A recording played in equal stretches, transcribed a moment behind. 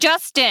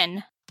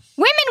Justin,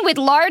 women with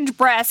large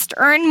breasts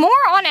earn more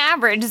on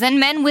average than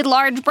men with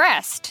large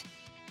breasts.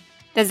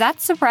 Does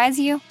that surprise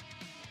you?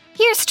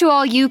 Here's to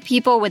all you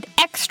people with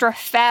extra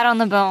fat on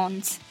the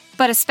bones,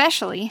 but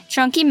especially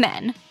chunky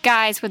men,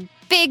 guys with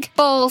big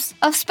bowls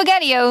of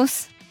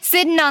SpaghettiOs,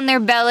 sitting on their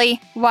belly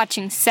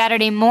watching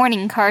Saturday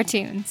morning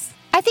cartoons.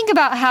 I think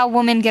about how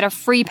women get a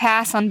free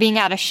pass on being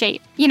out of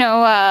shape. You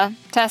know,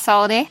 Tess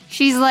Holliday.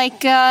 She's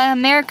like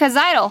America's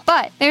Idol,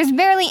 but there's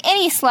barely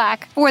any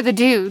slack for the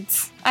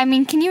dudes. I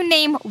mean, can you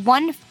name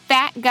one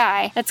fat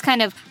guy that's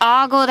kind of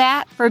ogled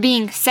at for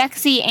being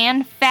sexy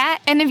and fat?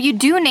 And if you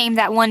do name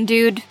that one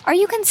dude, are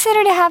you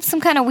considered to have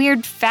some kind of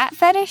weird fat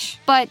fetish?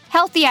 But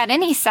healthy at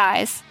any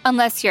size,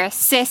 unless you're a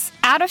cis,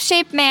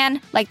 out-of-shape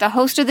man like the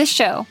host of this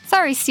show.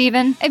 Sorry,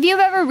 Steven. If you've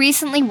ever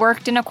recently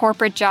worked in a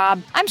corporate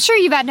job, I'm sure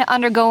you've had to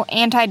undergo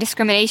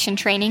anti-discrimination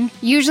training.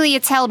 Usually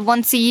it's held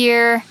once a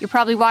year. You're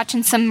probably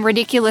watching some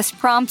ridiculous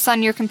prompts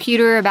on your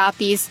computer about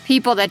these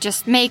people that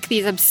just make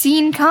these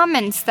obscene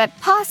comments that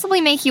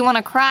possibly make you want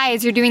to cry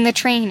as you're doing the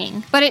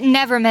training. But it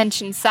never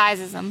mentions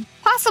sizeism.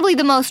 Possibly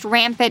the most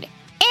rampant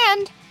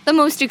and the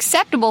most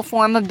acceptable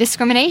form of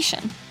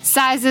discrimination.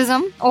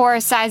 Sizeism, or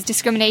size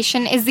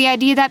discrimination, is the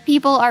idea that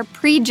people are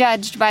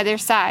prejudged by their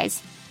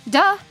size.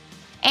 Duh.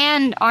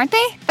 And aren't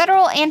they?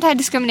 Federal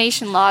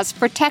anti-discrimination laws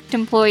protect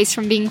employees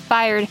from being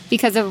fired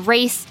because of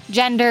race,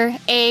 gender,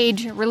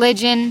 age,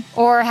 religion,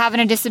 or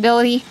having a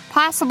disability.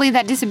 Possibly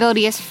that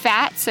disability is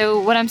fat, so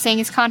what I'm saying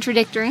is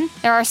contradictory.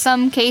 There are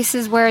some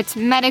cases where it's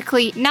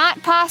medically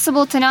not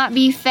possible to not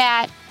be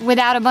fat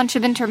without a bunch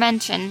of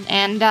intervention,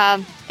 and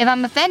if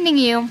I'm offending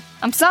you,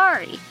 I'm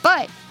sorry.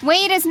 But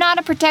weight is not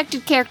a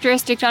protected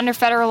characteristic under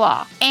federal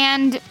law,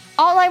 and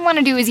all I want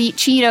to do is eat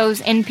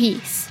Cheetos in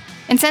peace.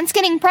 And since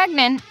getting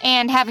pregnant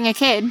and having a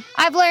kid,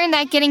 I've learned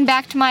that getting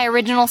back to my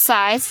original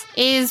size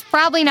is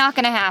probably not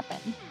going to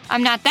happen.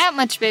 I'm not that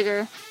much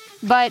bigger,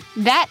 but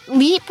that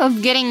leap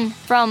of getting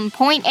from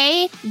point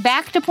A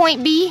back to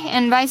point B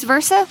and vice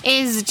versa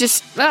is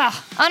just,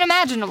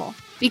 unimaginable.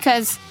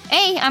 Because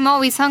A, I'm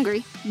always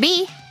hungry.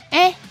 B,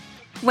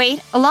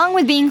 weight, along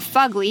with being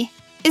fugly,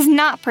 is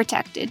not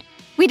protected.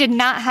 We did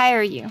not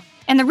hire you.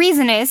 And the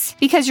reason is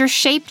because you're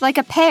shaped like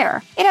a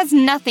pear. It has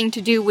nothing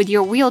to do with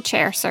your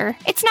wheelchair, sir.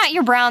 It's not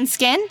your brown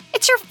skin.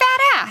 It's your fat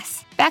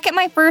ass. Back at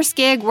my first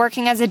gig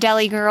working as a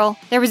deli girl,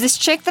 there was this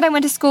chick that I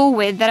went to school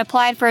with that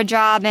applied for a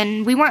job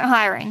and we weren't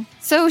hiring.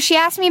 So she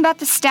asked me about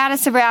the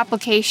status of her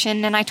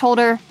application and I told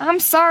her,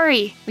 I'm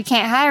sorry, we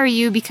can't hire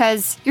you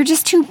because you're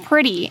just too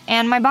pretty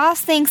and my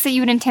boss thinks that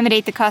you would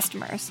intimidate the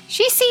customers.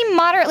 She seemed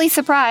moderately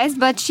surprised,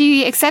 but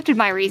she accepted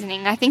my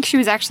reasoning. I think she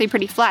was actually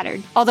pretty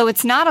flattered. Although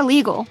it's not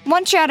illegal,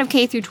 once you're out of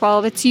K through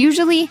 12, it's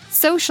usually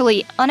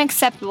socially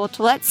unacceptable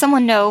to let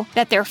someone know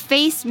that their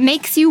face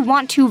makes you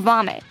want to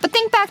vomit. But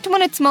think back to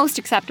when it's most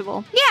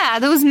acceptable. Yeah,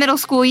 those middle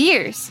school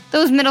years.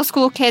 Those middle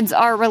school kids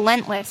are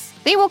relentless.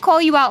 They will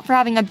call you out for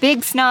having a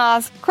big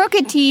snoz,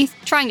 crooked teeth,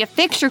 trying to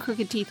fix your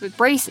crooked teeth with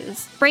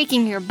braces,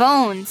 breaking your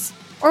bones,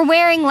 or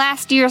wearing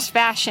last year's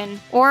fashion,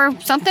 or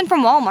something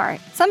from Walmart.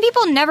 Some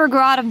people never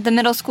grow out of the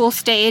middle school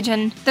stage,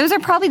 and those are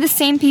probably the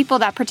same people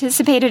that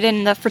participated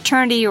in the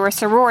fraternity or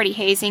sorority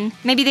hazing.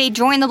 Maybe they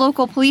joined the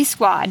local police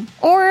squad,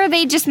 or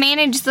they just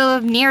managed the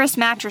nearest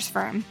mattress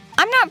firm.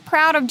 I'm not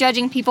proud of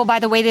judging people by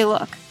the way they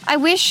look. I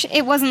wish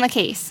it wasn't the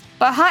case.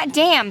 But hot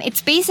damn, it's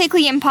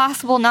basically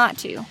impossible not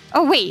to.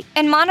 Oh wait,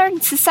 in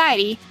modern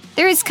society,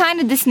 there is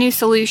kind of this new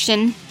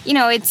solution. You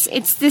know, it's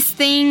this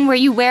thing where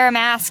you wear a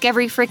mask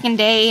every freaking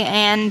day,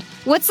 and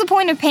what's the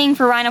point of paying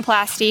for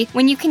rhinoplasty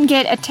when you can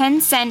get a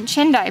 10-cent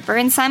chin diaper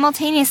and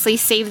simultaneously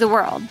save the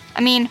world?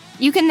 I mean,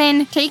 you can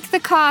then take the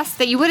cost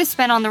that you would have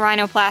spent on the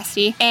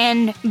rhinoplasty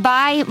and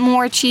buy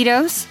more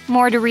Cheetos,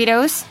 more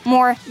Doritos,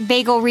 more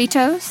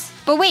Bagel-ritos.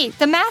 But wait,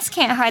 the mask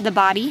can't hide the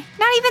body,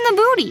 not even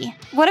the booty.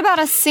 What about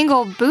a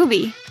single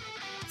boobie?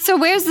 So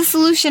where's the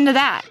solution to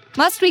that?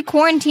 Must we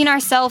quarantine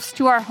ourselves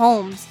to our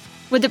homes,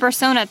 with the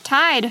persona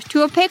tied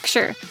to a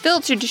picture,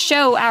 filtered to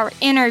show our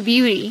inner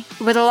beauty,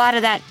 with a lot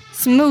of that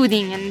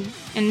smoothing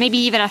and maybe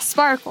even a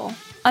sparkle?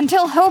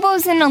 Until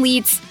hobos and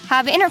elites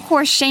have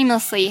intercourse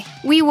shamelessly,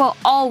 we will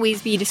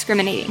always be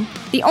discriminating.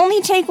 The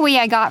only takeaway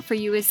I got for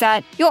you is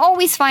that you'll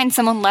always find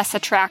someone less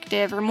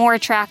attractive or more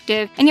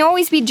attractive, and you'll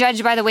always be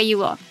judged by the way you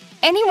look.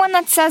 Anyone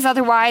that says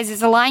otherwise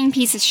is a lying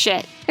piece of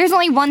shit. There's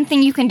only one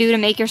thing you can do to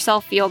make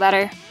yourself feel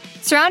better.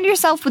 Surround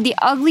yourself with the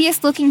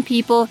ugliest looking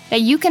people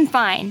that you can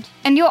find,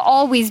 and you'll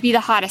always be the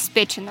hottest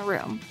bitch in the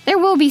room. There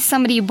will be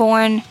somebody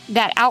born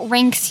that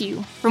outranks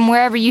you from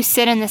wherever you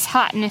sit in this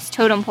hotness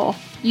totem pole.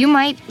 You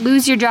might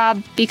lose your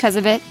job because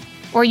of it,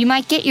 or you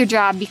might get your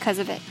job because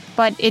of it.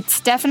 But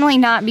it's definitely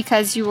not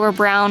because you are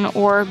brown,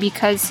 or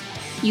because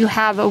you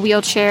have a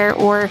wheelchair,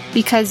 or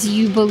because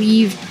you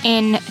believe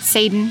in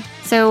Satan.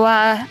 So,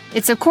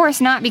 it's of course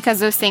not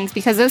because those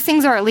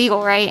things are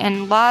illegal, right?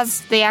 And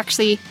laws, they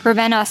actually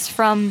prevent us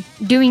from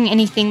doing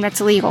anything that's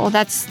illegal.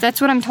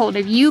 That's what I'm told.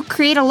 If you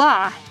create a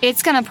law,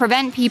 it's gonna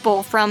prevent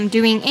people from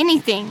doing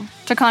anything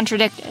to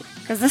contradict it.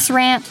 because this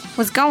rant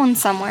was going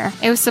somewhere.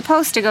 It was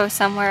supposed to go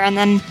somewhere, and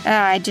then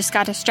I just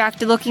got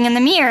distracted looking in the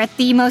mirror at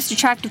the most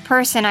attractive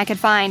person I could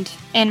find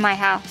in my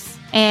house.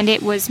 And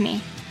it was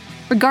me.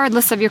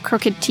 Regardless of your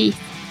crooked teeth,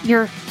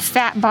 your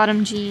fat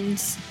bottom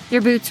jeans,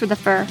 your boots with the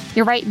fur,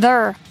 you're right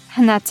there,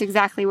 and that's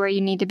exactly where you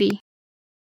need to be.